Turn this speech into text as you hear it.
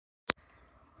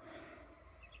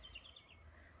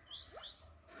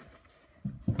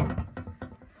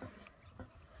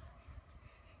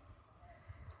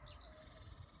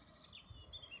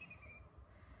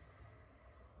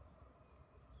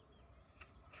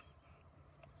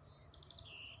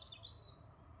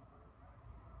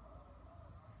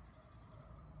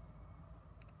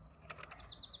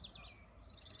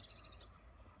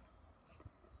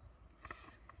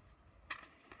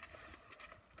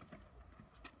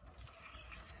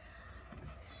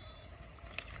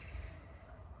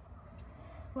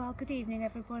Well, good evening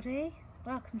everybody.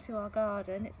 Welcome to our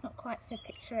garden. It's not quite so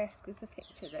picturesque as the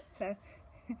picture that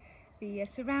the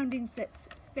surroundings that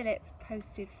Philip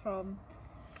posted from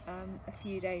a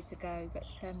few days ago, but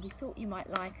we thought you might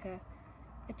like a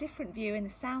different view in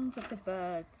the sounds of the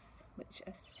birds which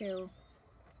are still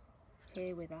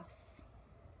here with us.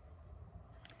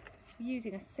 We're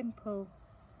using a simple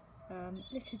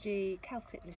liturgy,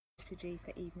 Celtic liturgy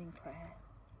for evening prayer.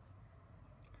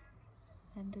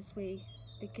 And as we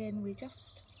begin, we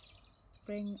just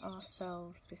bring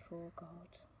ourselves before God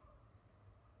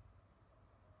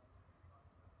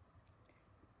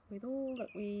with all that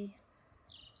we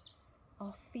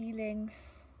are feeling,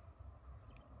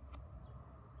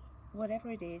 whatever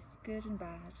it is, good and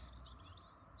bad,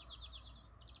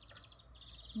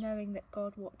 knowing that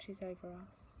God watches over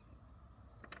us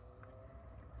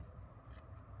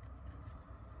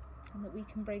and that we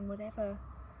can bring whatever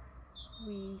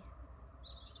we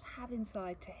have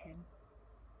inside to Him,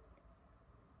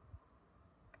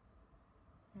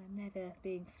 and never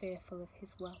being fearful of His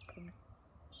welcome,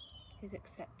 His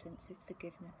acceptance, His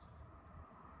forgiveness,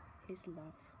 His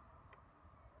love.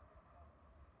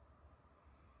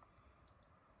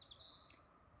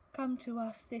 Come to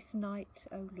us this night,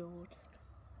 O Lord.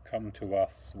 Come to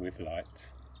us with light.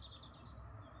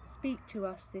 Speak to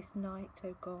us this night,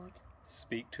 O God.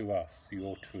 Speak to us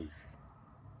your truth.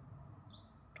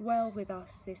 Dwell with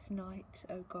us this night,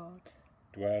 O God.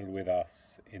 Dwell with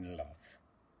us in love.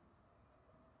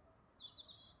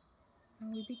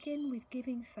 And we begin with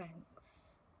giving thanks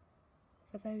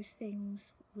for those things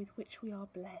with which we are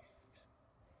blessed.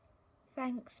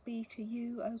 Thanks be to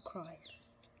you, O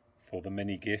Christ, for the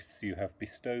many gifts you have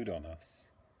bestowed on us,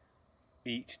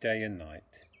 each day and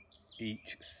night,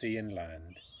 each sea and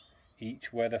land,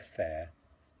 each weather fair,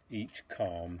 each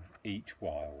calm, each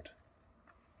wild.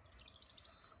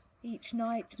 Each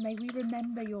night may we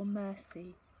remember your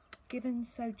mercy, given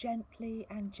so gently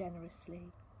and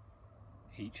generously.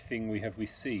 Each thing we have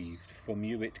received, from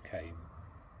you it came.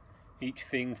 Each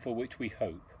thing for which we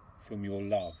hope, from your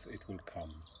love it will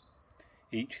come.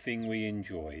 Each thing we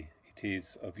enjoy, it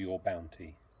is of your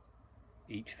bounty.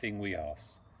 Each thing we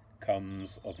ask,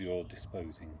 comes of your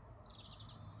disposing.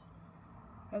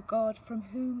 O God, from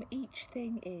whom each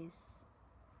thing is,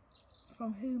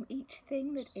 from whom each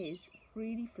thing that is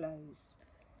freely flows,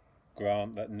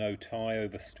 grant that no tie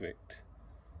over strict,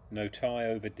 no tie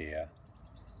over dear,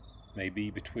 may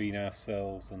be between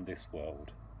ourselves and this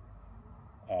world.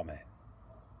 Amen.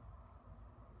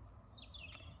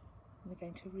 We're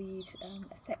going to read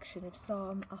a section of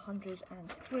Psalm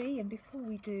 103, and before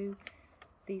we do,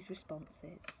 these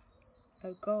responses.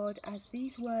 O God, as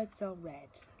these words are read,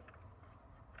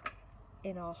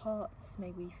 in our hearts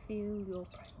may we feel your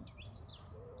presence.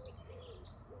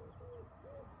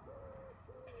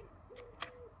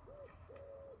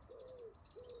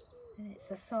 And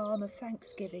it's a psalm of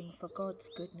thanksgiving for God's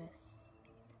goodness.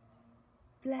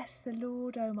 Bless the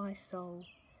Lord, O my soul,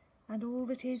 and all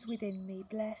that is within me,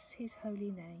 bless his holy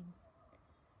name.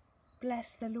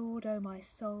 Bless the Lord, O my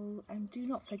soul, and do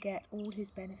not forget all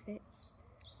his benefits,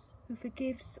 who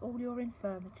forgives all your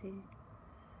infirmity,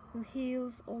 who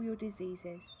heals all your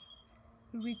diseases,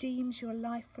 who redeems your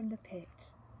life from the pit,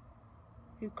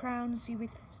 who crowns you with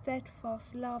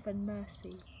steadfast love and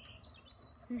mercy,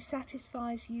 who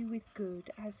satisfies you with good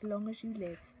as long as you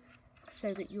live,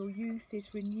 so that your youth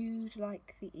is renewed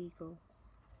like the eagle.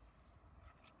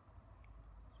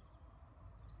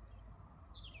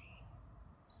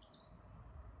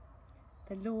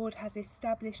 The Lord has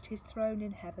established his throne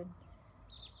in heaven,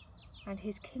 and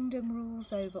his kingdom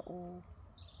rules over all.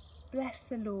 Bless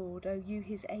the Lord, O you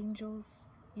his angels,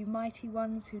 you mighty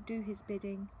ones who do his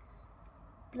bidding.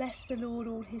 Bless the Lord,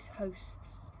 all his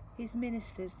hosts, his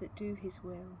ministers that do his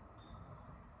will.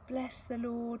 Bless the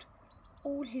Lord,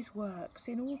 all his works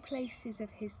in all places of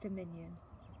his dominion.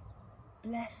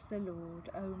 Bless the Lord,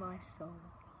 O my soul.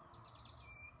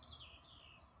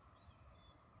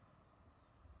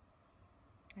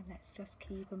 And let's just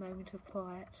keep a moment of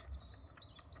quiet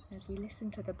as we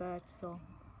listen to the bird's song.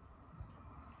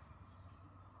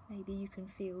 Maybe you can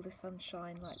feel the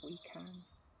sunshine like we can,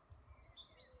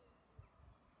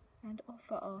 and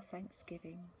offer our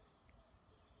thanksgivings,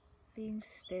 being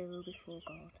still before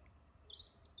God.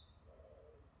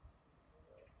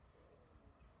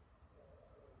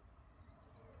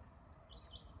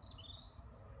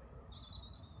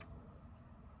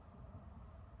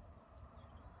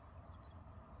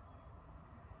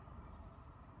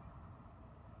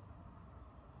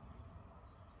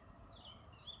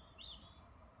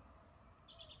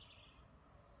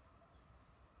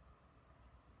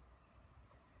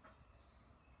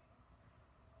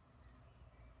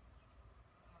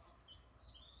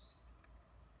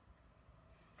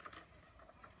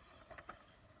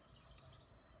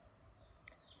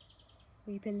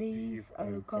 We believe,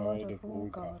 O God of all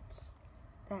gods,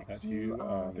 that you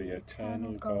are the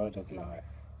eternal God of life.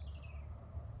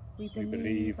 We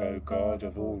believe, O God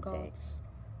of all gods,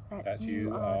 that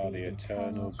you are the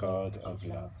eternal God of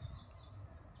love.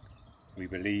 We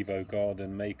believe, O God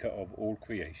and Maker of all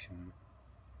creation,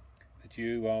 that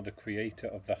you are the Creator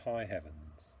of the high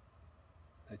heavens,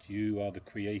 that you are the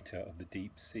Creator of the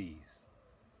deep seas,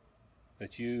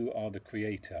 that you are the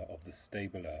Creator of the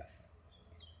stable earth.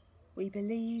 We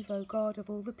believe, O God of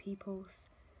all the peoples,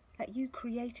 that you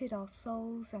created our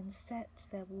souls and set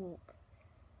their walk,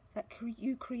 that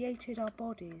you created our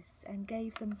bodies and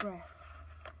gave them breath,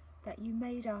 that you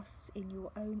made us in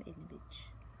your own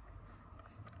image.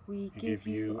 We give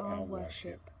you our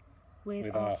worship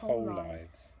with our whole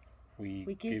lives.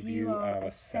 We give you our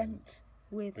assent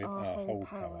with our whole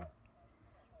power.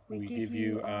 We give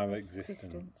you our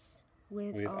existence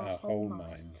with our whole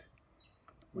mind.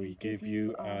 We give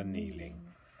you our kneeling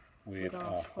with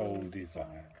our whole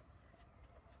desire.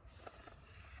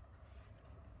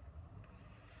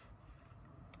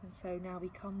 And so now we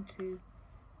come to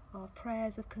our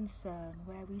prayers of concern,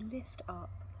 where we lift up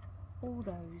all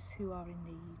those who are in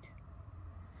need.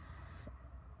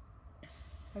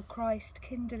 O Christ,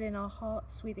 kindle in our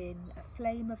hearts within a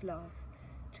flame of love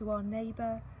to our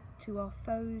neighbour, to our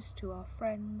foes, to our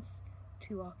friends,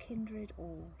 to our kindred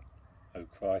all. O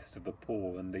Christ of the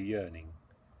poor and the yearning,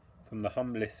 from the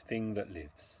humblest thing that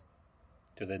lives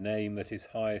to the name that is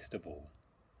highest of all,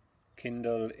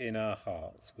 kindle in our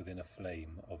hearts within a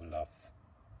flame of love.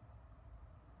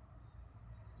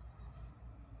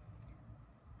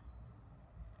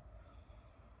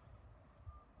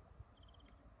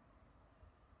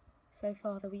 So,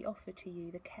 Father, we offer to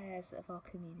you the cares of our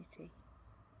community.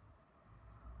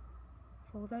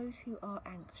 For those who are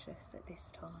anxious at this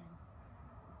time,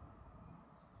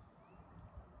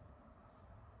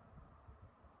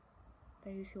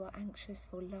 those who are anxious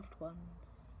for loved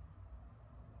ones,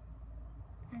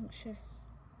 anxious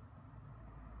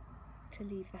to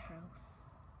leave the house,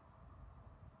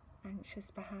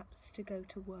 anxious perhaps to go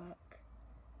to work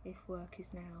if work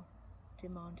is now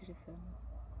demanded of them,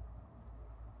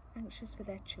 anxious for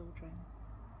their children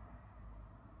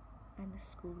and the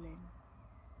schooling.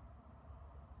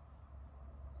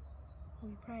 We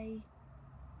pray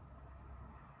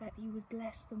that you would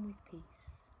bless them with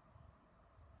peace,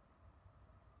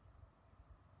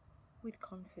 with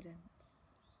confidence,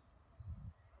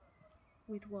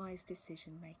 with wise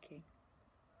decision making.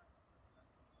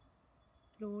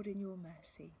 Lord, in your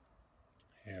mercy,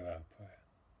 Hear our prayer.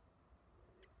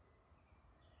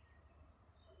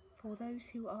 for those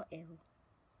who are ill,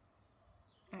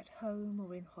 at home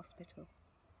or in hospital,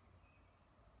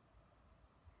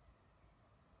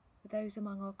 for those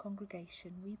among our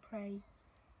congregation, we pray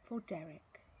for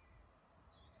Derek,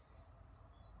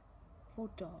 for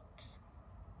Dot,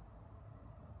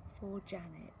 for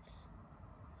Janet,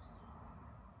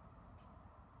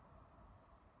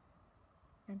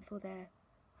 and for their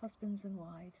husbands and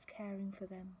wives caring for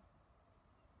them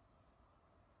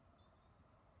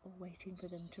or waiting for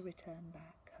them to return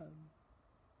back home.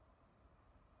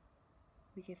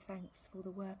 We give thanks for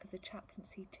the work of the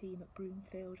chaplaincy team at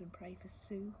Broomfield and pray for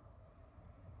Sue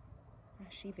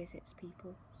as she visits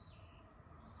people.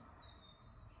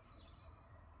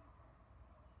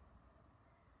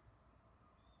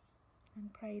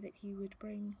 And pray that you would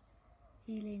bring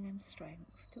healing and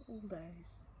strength to all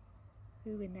those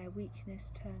who in their weakness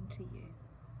turn to you.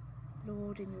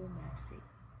 Lord, in your mercy,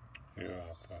 Hear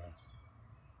our prayer.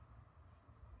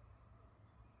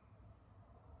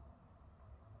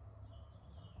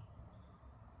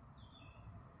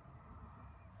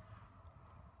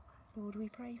 Lord, we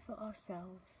pray for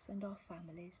ourselves and our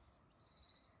families,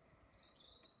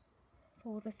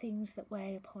 for the things that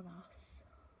weigh upon us,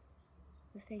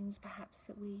 the things perhaps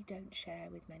that we don't share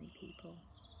with many people.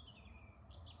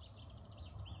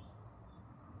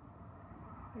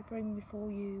 We bring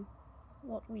before you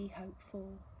what we hope for,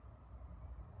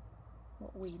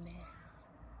 what we miss,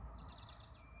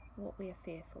 what we are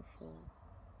fearful for,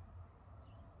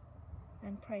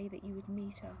 and pray that you would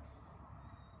meet us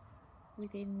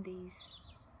within these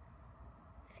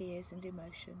fears and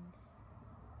emotions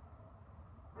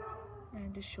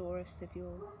and assure us of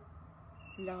your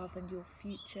love and your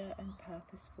future and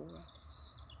purpose for us.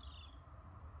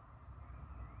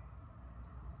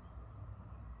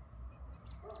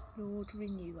 Lord,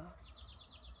 renew us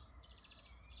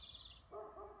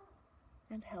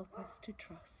and help us to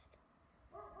trust.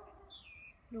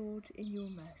 Lord, in your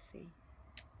mercy,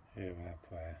 Hear our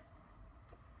prayer.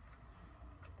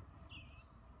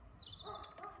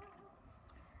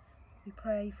 we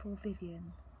pray for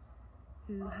Vivian,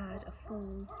 who had a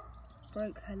fall,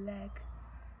 broke her leg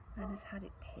and has had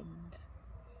it pinned,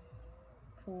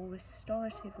 for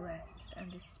restorative rest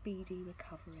and a speedy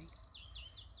recovery.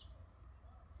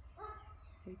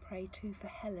 We pray too for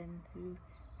Helen, who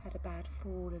had a bad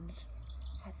fall and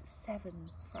has 7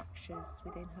 fractures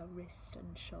within her wrist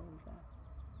and shoulder,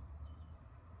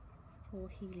 for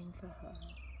healing for her.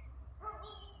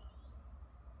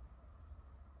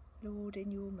 Lord,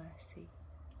 in your mercy,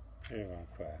 hear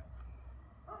our prayer.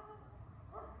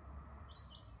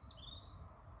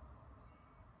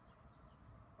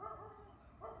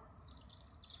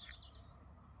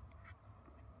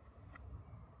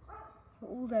 For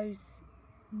all those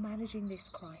managing this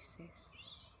crisis,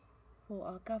 for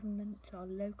our government, our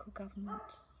local government,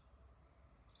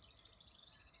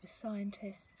 the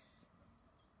scientists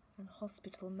and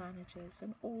hospital managers,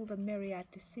 and all the myriad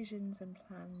decisions and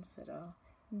plans that are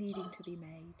needing to be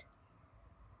made.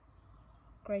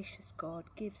 Gracious God,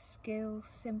 give skill,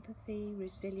 sympathy,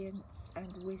 resilience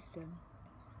and wisdom.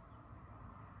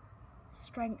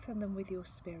 Strengthen them with your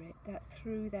Spirit, that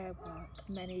through their work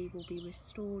many will be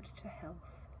restored to health.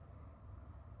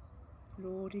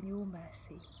 Lord, in your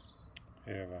mercy,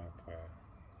 hear our prayer.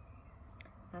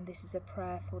 And this is a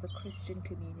prayer for the Christian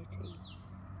community.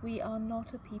 We are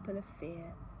not a people of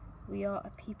fear, we are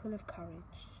a people of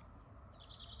courage.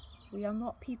 We are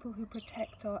not people who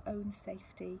protect our own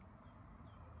safety,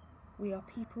 we are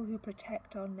people who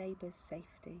protect our neighbour's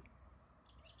safety.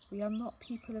 We are not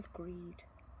people of greed,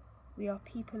 we are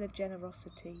people of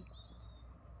generosity.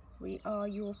 We are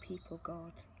your people,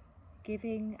 God,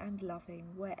 giving and loving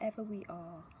wherever we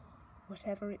are,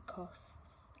 whatever it costs,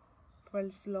 for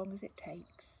as long as it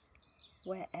takes,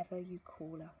 wherever you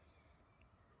call us.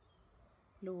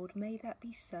 Lord, may that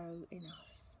be so in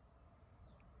us.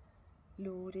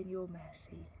 Lord, in your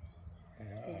mercy,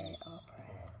 hear our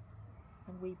prayer.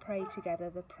 And we pray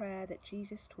together the prayer that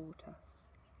Jesus taught us.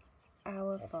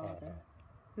 Our Father,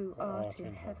 who art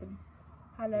in heaven,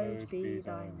 hallowed be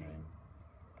thy name.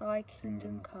 Thy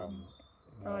kingdom come,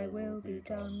 thy will be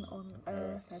done on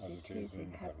earth as it is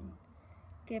in heaven.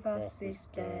 Give us this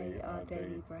day our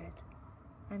daily bread,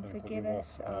 and forgive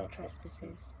us our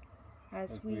trespasses,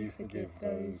 as we forgive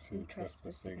those who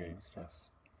trespass against us.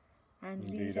 And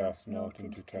lead us not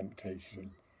into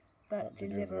temptation, but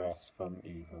deliver us from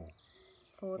evil.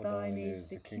 For thine is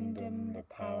the kingdom, the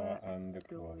power, and the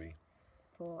glory,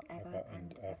 for ever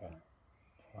and ever.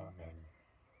 Amen.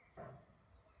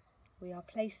 We are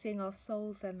placing our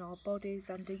souls and our bodies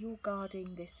under your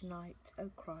guarding this night, O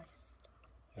Christ.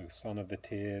 O Son of the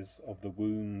tears, of the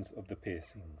wounds, of the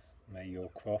piercings, may your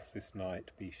cross this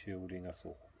night be shielding us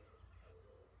all.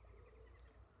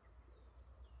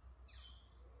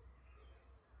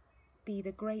 Be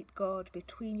the great God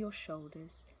between your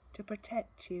shoulders, to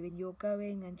protect you in your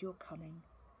going and your coming.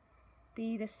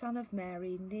 Be the Son of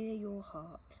Mary near your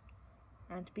heart,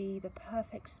 and be the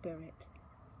perfect Spirit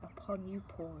upon you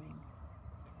pouring.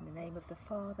 In the name of the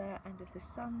Father, and of the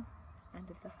Son, and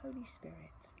of the Holy Spirit.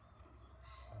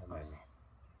 Amen.